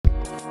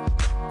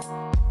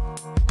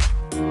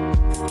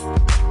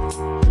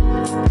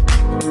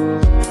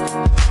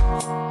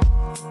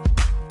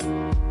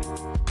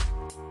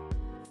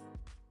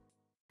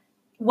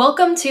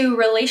Welcome to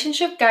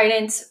Relationship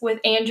Guidance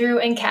with Andrew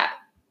and Kat.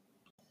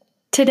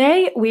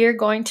 Today, we are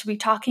going to be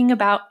talking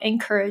about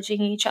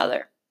encouraging each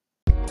other.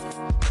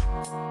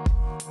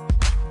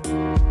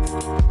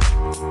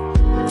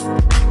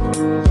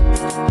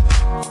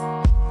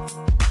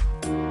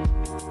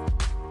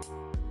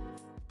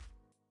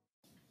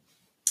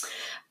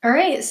 All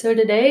right, so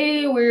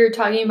today we're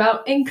talking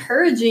about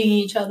encouraging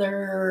each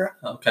other.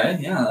 Okay,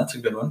 yeah, that's a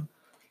good one.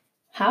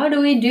 How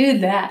do we do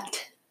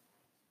that?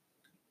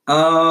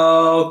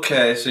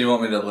 Okay, so you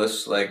want me to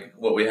list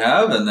what we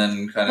have and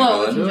then kind of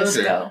go into it?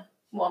 Just go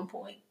 1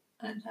 point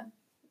at a time.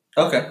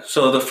 Okay,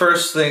 so the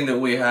first thing that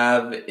we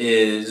have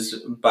is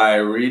by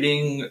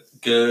reading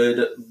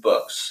good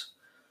books.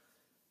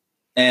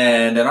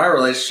 And in our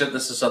relationship,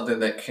 this is something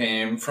that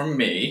came from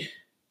me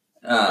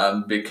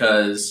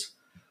because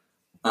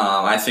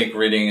I think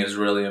reading is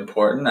really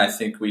important. I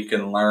think we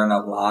can learn a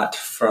lot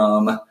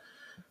from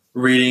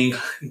reading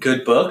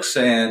good books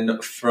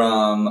and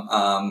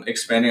from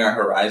expanding our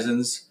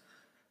horizons.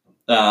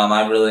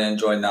 I really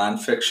enjoy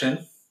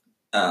nonfiction.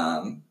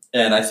 And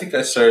I think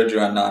I started you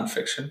on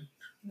nonfiction.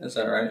 Is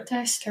that right? Did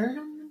I start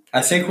on that?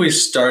 I think we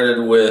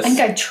started with... I think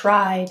I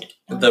tried.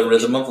 The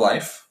Rhythm of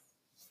Life.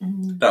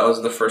 Mm-hmm. That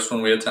was the first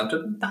one we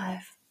attempted. 5.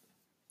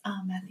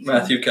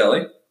 Matthew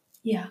Kelly.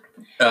 Yeah.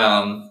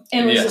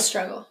 It was a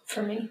struggle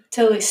for me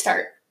to at least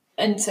start.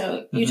 And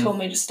so you told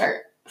me to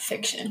start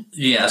fiction.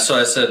 Yeah, so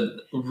I said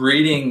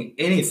reading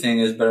anything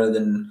is better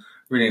than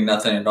reading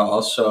nothing at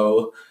all.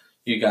 So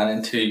you got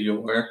into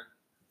your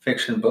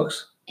fiction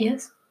books.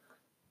 Yes.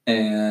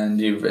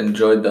 And you've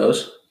enjoyed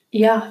those.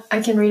 Yeah,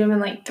 I can read them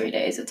in 3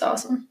 days. It's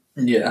awesome.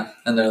 Yeah,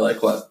 and they're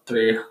what,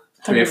 300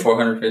 or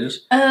 400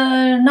 pages?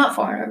 Not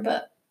 400,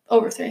 but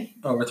over 3.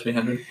 Over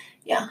 300?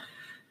 Yeah.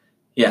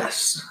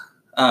 Yes.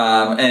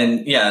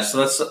 And yeah,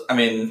 so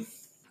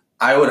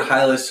I would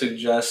highly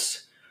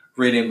suggest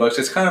reading books.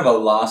 It's kind of a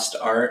lost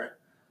art,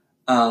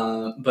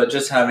 but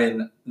just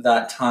having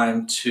that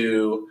time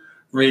to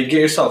read, get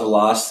yourself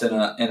lost in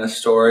a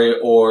story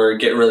or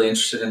get really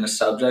interested in a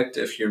subject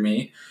if you're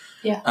me.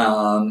 Yeah.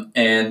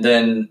 And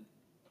then,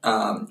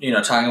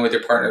 talking with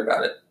your partner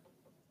about it.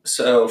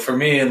 So for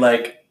me,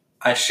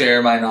 I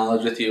share my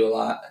knowledge with you a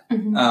lot.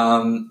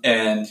 Mm-hmm.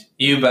 And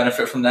you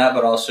benefit from that,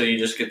 but also you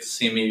just get to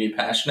see me be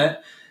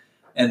passionate.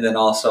 And then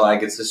also I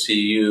get to see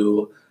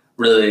you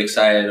really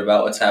excited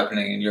about what's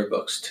happening in your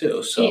books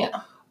too. So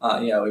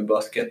we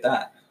both get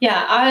that.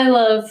 Yeah, I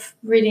love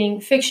reading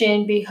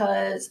fiction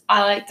because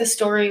I like the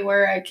story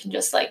where I can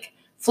just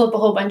flip a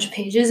whole bunch of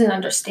pages and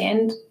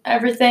understand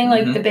everything,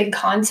 the big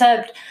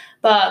concept.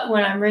 But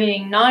when I'm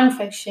reading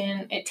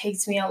nonfiction, it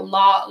takes me a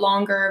lot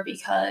longer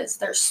because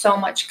there's so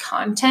much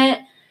content,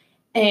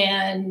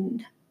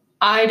 and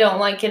I don't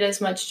like it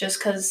as much just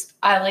because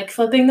I like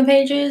flipping the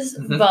pages,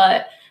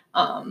 but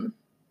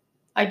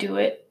I do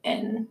it,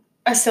 and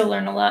I still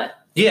learn a lot.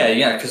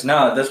 Yeah, because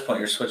now at this point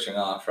you're switching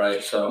off,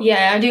 right? So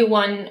yeah, I do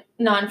one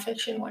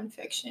nonfiction, one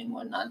fiction,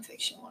 one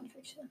nonfiction, one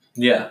fiction.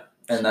 Yeah,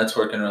 and that's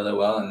working really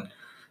well, and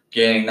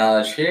gaining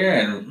knowledge here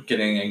and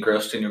getting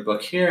engrossed in your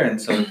book here,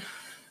 and so...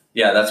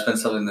 Yeah, that's been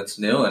something that's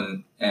new,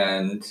 and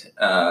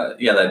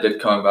that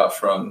did come about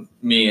from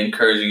me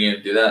encouraging you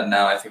to do that. And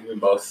now I think we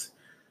both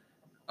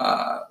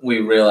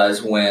we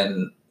realize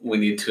when we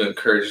need to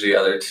encourage the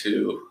other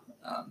to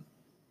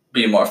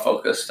be more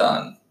focused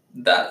on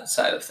that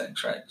side of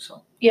things, right?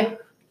 So yeah.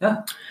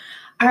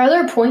 Our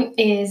other point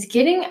is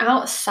getting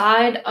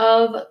outside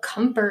of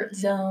comfort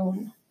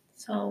zone.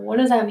 So what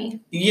does that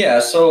mean? Yeah,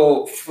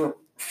 so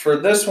for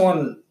this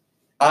one.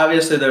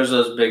 Obviously, there's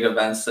those big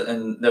events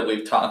that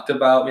we've talked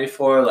about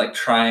before, like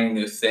trying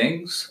new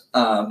things.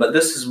 But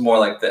this is more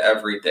like the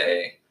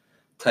everyday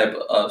type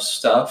of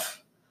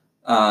stuff.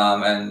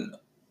 And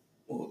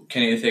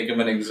can you think of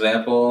an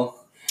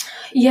example?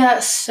 Yeah,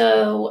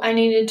 so I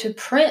needed to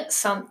print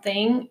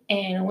something,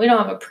 and we don't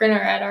have a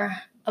printer at our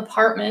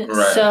apartment.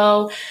 Right.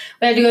 So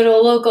we had to go to a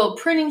local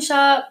printing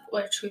shop,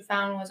 which we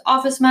found was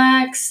Office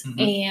Max.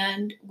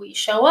 And we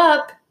show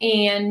up,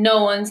 and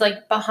no one's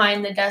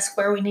behind the desk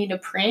where we need to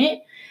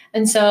print.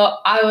 And so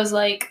I was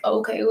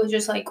okay, we're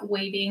just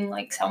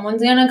waiting,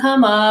 someone's gonna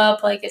come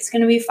up, it's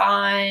gonna be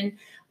fine.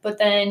 But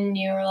then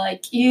you were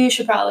you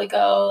should probably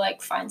go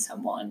find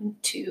someone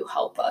to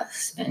help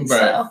us. And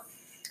so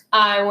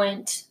I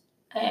went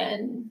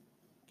and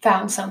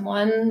found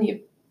someone. You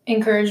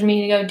encouraged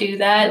me to go do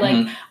that.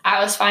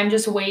 I was fine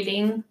just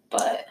waiting,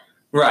 but...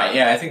 Right,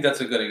 yeah, I think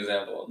that's a good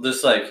example.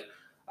 This,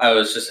 I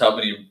was just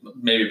helping you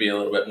maybe be a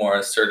little bit more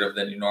assertive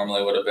than you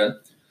normally would have been.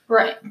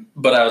 Right.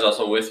 But I was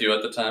also with you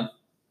at the time.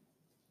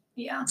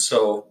 Yeah.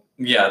 So,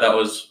 yeah, that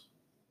was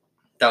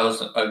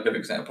a good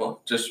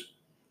example. Just,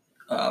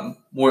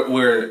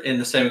 we're in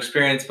the same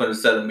experience, but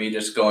instead of me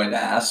just going to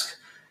ask,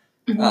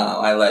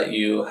 I let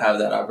you have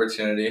that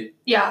opportunity.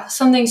 Yeah,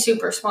 something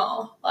super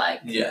small.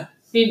 Yeah.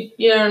 You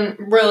don't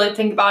really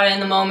think about it in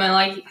the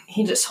moment.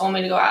 He just told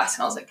me to go ask,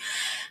 and I was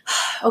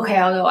okay,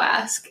 I'll go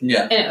ask.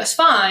 Yeah. And it was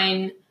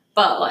fine,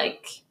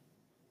 but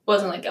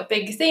wasn't a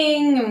big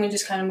thing, and we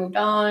just kind of moved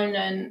on,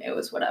 and it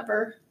was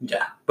whatever.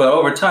 Yeah. But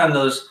over time,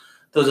 those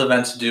those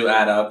events do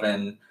add up,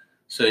 and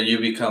so you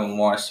become a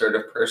more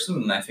assertive person,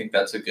 and I think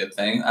that's a good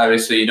thing.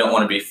 Obviously, you don't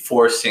want to be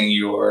forcing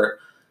your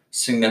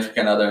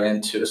significant other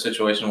into a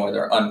situation where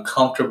they're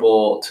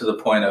uncomfortable to the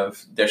point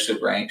of they're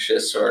super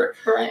anxious or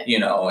Right.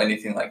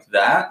 Anything like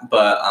that.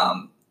 But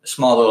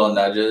small little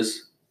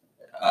nudges,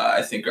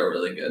 I think, are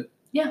really good.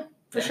 Yeah,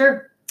 for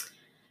sure.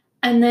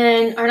 And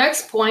then our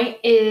next point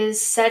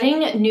is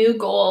setting new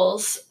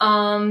goals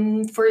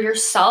for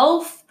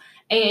yourself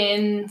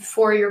and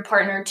for your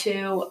partner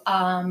too.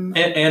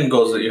 And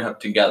goals that you have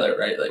together,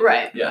 right?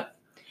 Right. Yeah.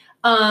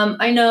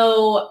 I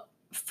know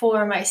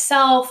for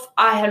myself,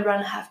 I had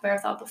run a half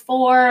marathon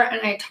before, and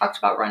I talked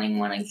about running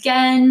one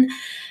again.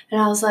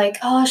 And I was like,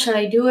 oh, should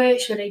I do it?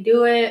 Should I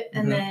do it?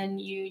 And then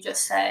you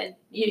just said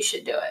you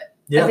should do it.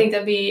 Yeah. I think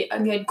that'd be a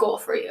good goal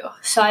for you.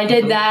 So I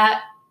did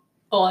that.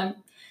 Well, I'm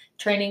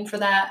training for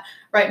that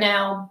right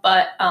now,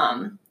 but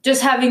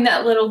just having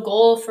that little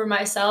goal for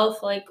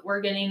myself, like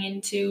we're getting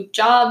into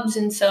jobs,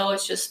 and so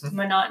it's just the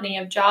monotony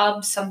of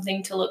jobs,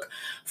 something to look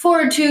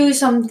forward to,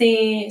 some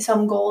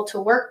goal to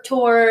work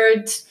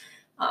towards.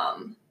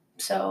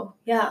 So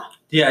yeah,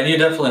 and you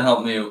definitely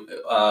helped me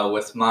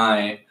with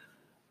my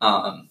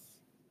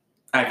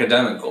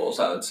academic goals,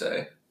 I would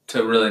say,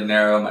 to really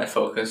narrow my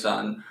focus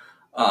on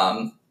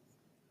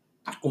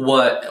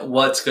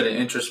what's going to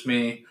interest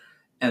me,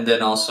 and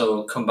then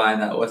also combine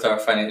that with our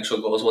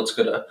financial goals. What's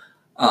going to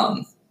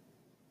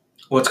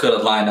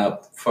line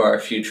up for our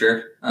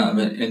future,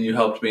 and you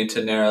helped me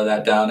to narrow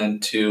that down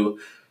and to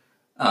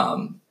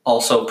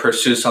also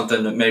pursue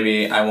something that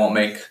maybe I won't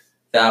make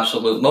the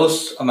absolute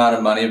most amount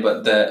of money,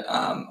 but that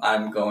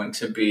I'm going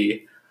to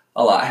be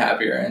a lot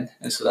happier in.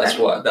 And so that's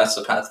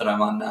the path that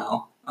I'm on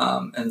now,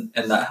 and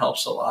that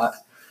helps a lot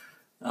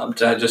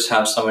to just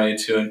have somebody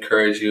to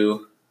encourage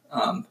you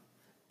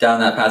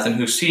down that path, and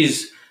who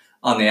sees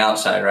on the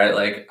outside, right?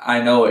 Like,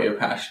 I know what your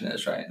passion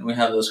is, right? And we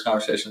have those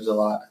conversations a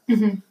lot,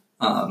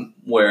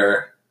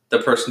 where the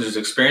person who's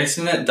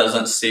experiencing it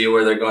doesn't see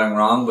where they're going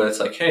wrong, but it's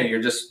like, hey,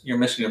 you're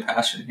missing your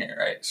passion here,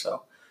 right?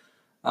 So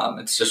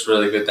it's just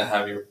really good to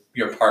have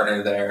your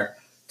partner there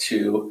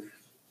to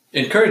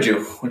encourage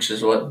you, which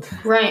is what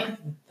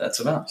that's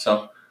about.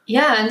 So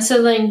yeah, and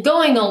so then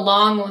going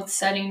along with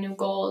setting new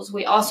goals,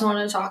 we also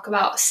want to talk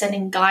about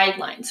setting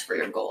guidelines for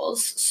your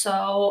goals.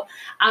 So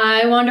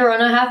I wanted to run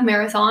a half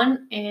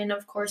marathon, and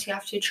of course you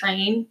have to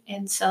train,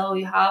 and so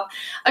you have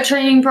a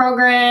training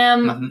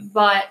program.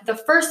 But the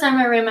first time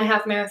I ran my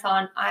half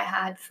marathon, I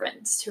had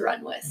friends to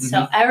run with.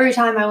 So every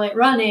time I went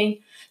running,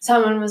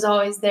 someone was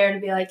always there to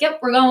be like, yep,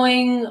 we're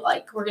going,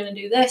 like, we're going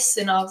to do this.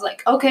 And I was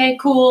like, okay,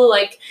 cool.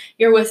 Like,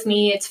 you're with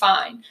me. It's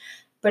fine.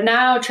 But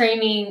now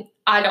training,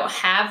 I don't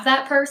have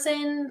that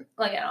person.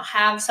 Like, I don't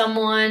have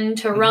someone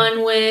to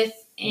run with.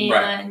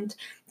 And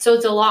so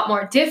it's a lot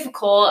more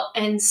difficult.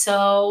 And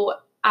so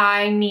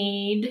I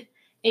need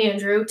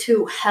Andrew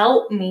to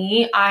help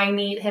me. I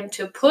need him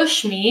to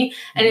push me.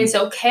 And it's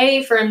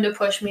okay for him to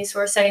push me. So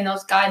we're setting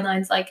those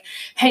guidelines like,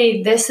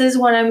 hey, this is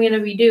what I'm going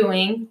to be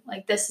doing.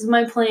 Like, this is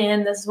my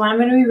plan. This is what I'm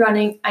going to be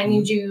running. I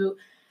need you,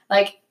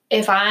 like,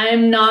 if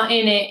I'm not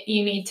in it,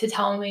 you need to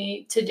tell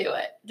me to do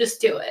it.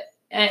 Just do it.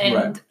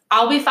 And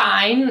I'll be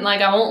fine.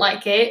 Like, I won't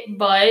like it,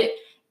 but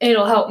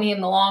it'll help me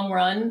in the long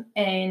run.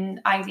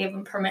 And I gave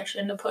him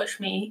permission to push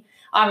me,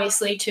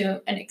 obviously,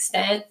 to an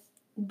extent.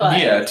 But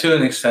yeah, to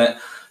an extent,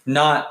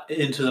 not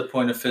into the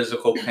point of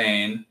physical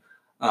pain.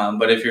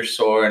 But if you're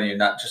sore and you're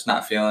not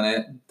feeling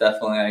it,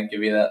 definitely I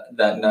give you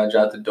that nudge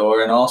out the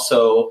door. And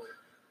also,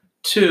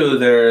 too,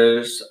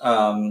 there's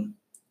an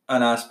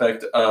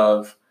aspect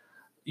of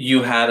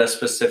you had a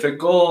specific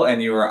goal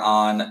and you were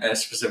on a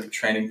specific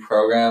training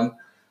program.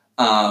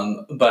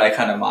 But I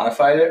kind of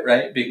modified it,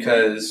 right?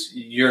 Because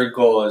your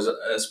goal is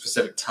a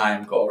specific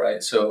time goal,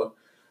 right? So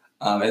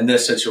in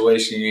this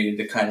situation, you needed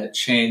to kind of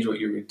change what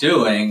you were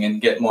doing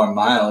and get more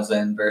miles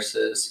in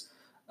versus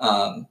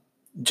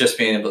just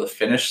being able to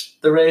finish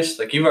the race.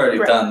 Like, you've already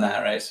done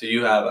that, right? So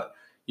you have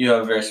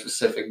a very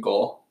specific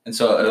goal. And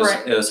so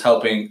it was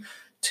helping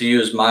to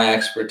use my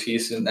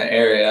expertise in the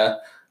area,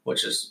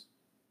 which is,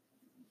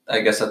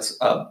 I guess that's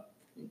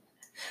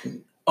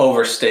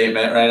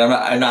overstatement, right?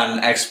 I'm not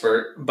an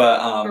expert,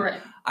 but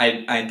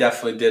I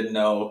definitely did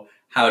know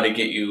how to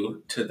get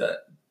you to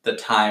the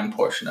time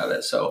portion of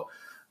it. So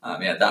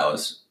that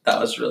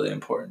was really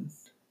important.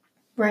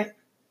 Right.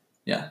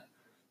 Yeah.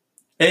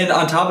 And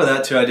on top of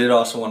that too, I did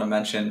also want to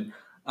mention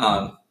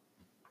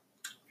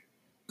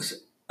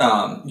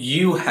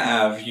you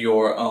have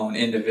your own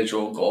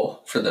individual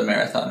goal for the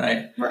marathon,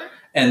 right? Right.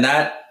 And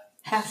that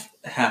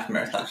half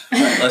marathon.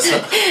 Right, let's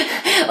not get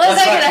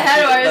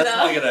ahead of ourselves. Let's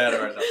not get ahead of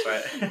ourselves,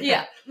 right?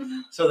 Yeah.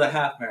 So the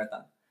half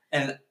marathon.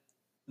 And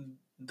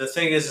the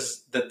thing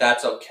is that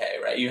that's okay,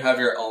 right? You have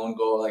your own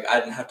goal. Like, I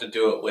didn't have to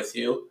do it with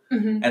you.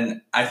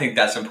 And I think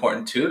that's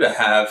important too, to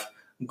have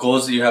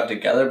goals that you have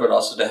together, but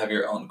also to have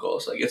your own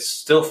goals. Like, it's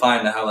still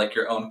fine to have like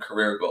your own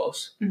career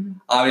goals.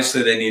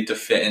 Obviously they need to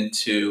fit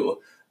into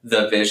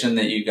the vision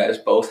that you guys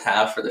both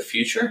have for the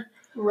future.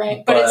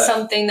 Right. But it's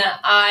something that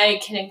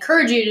I can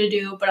encourage you to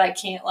do, but I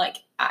can't like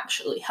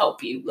actually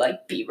help you,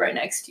 like be right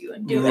next to you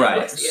and do it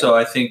with you. So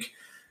I think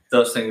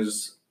those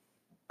things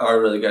are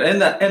really good.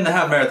 And the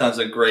half marathon is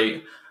a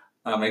great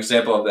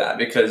example of that,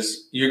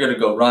 because you're going to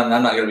go run and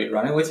I'm not going to be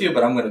running with you,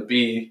 but I'm going to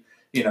be,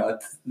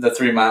 at the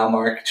 3 mile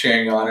mark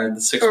cheering on, or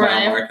the 6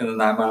 mile mark and the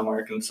 9 mile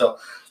mark. And so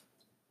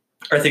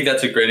I think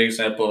that's a great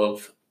example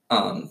of,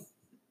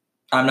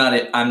 I'm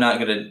not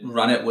going to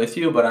run it with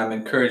you, but I'm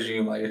encouraging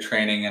you while you're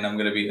training, and I'm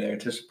going to be there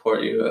to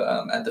support you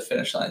at the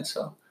finish line.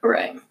 So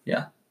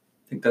yeah,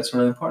 I think that's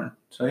really important.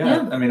 So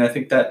yeah. I mean, I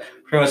think that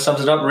pretty much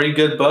sums it up. Read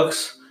good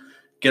books,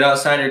 get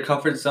outside your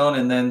comfort zone,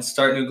 and then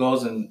start new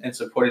goals and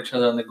support each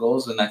other on the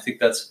goals. And I think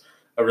that's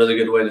a really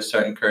good way to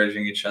start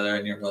encouraging each other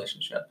in your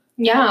relationship.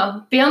 Yeah.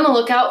 Be on the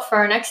lookout for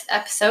our next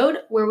episode,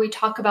 where we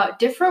talk about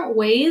different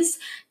ways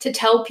to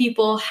tell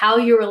people how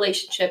your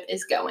relationship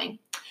is going.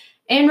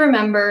 And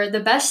remember, the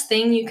best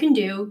thing you can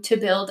do to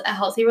build a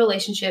healthy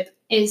relationship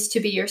is to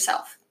be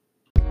yourself.